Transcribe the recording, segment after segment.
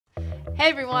Hey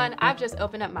everyone, I've just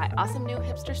opened up my awesome new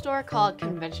hipster store called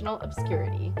Conventional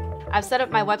Obscurity. I've set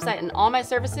up my website and all my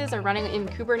services are running in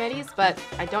Kubernetes, but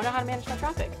I don't know how to manage my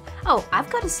traffic. Oh, I've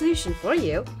got a solution for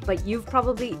you, but you've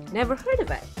probably never heard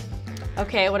of it.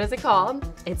 Okay, what is it called?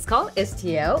 It's called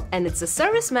Istio, and it's a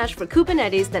service mesh for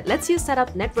Kubernetes that lets you set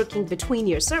up networking between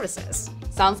your services.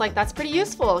 Sounds like that's pretty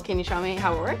useful. Can you show me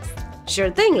how it works? Sure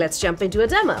thing, let's jump into a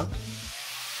demo.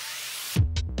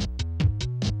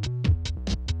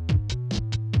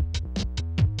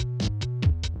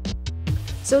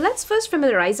 So let's first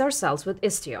familiarize ourselves with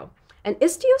Istio. An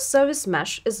Istio service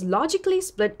mesh is logically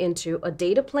split into a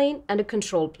data plane and a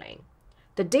control plane.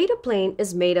 The data plane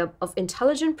is made up of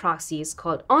intelligent proxies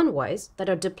called envoys that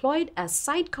are deployed as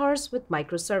sidecars with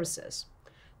microservices.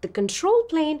 The control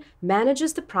plane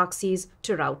manages the proxies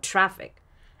to route traffic,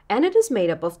 and it is made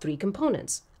up of three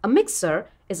components. A mixer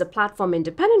is a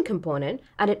platform-independent component,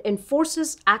 and it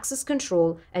enforces access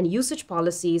control and usage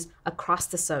policies across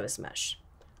the service mesh.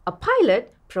 A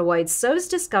pilot provides service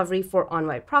discovery for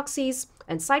envoy proxies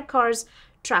and sidecars,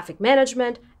 traffic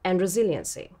management, and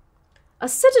resiliency. A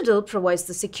citadel provides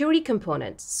the security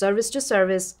components, service to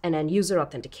service, and end-user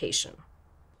authentication.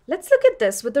 Let's look at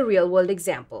this with a real-world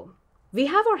example. We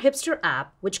have our hipster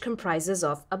app, which comprises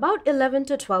of about 11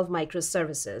 to 12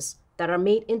 microservices that are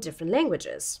made in different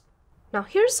languages. Now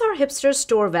here's our hipster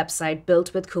store website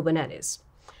built with Kubernetes.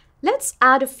 Let's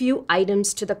add a few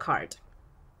items to the cart.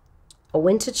 A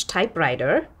vintage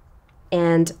typewriter,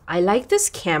 and I like this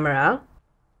camera.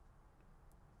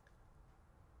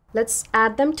 Let's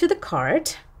add them to the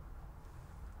cart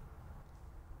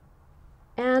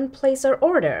and place our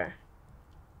order.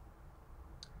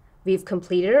 We've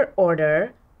completed our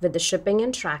order with the shipping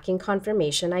and tracking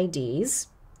confirmation IDs.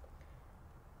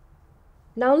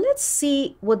 Now let's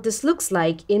see what this looks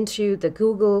like into the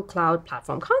Google Cloud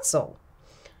Platform console.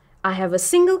 I have a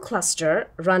single cluster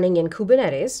running in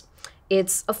Kubernetes.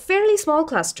 It's a fairly small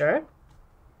cluster.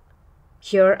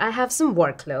 Here I have some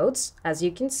workloads, as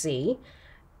you can see.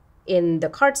 In the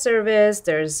cart service,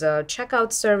 there's a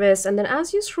checkout service, and then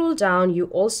as you scroll down, you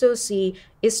also see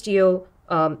Istio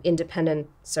independent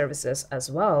services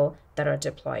as well that are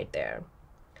deployed there.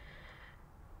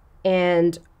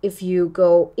 And if you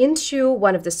go into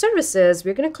one of the services,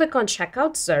 we're going to click on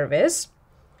checkout service.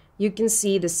 You can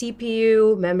see the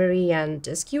CPU, memory, and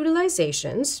disk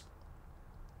utilizations.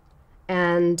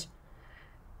 And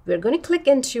we're going to click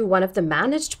into one of the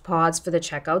managed pods for the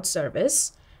checkout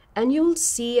service. And you'll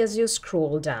see as you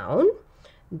scroll down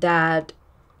that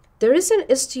there is an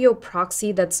Istio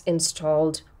proxy that's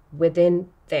installed within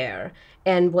there.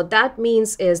 And what that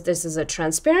means is this is a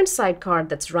transparent sidecar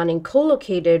that's running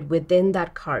co-located within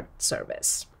that cart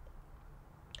service.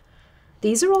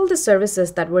 These are all the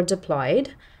services that were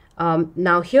deployed.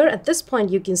 Now here at this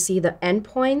point, you can see the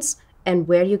endpoints and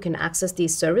where you can access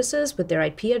these services with their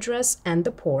IP address and the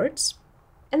ports.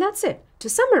 And that's it. To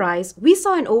summarize, we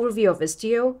saw an overview of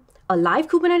Istio, a live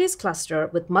Kubernetes cluster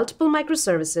with multiple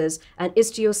microservices and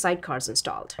Istio sidecars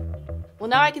installed. Well,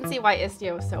 now I can see why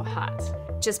Istio is so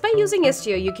hot. Just by using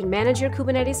Istio, you can manage your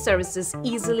Kubernetes services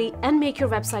easily and make your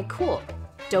website cool.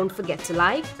 Don't forget to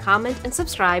like, comment, and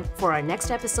subscribe for our next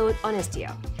episode on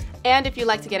Istio. And if you'd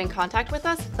like to get in contact with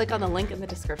us, click on the link in the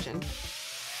description.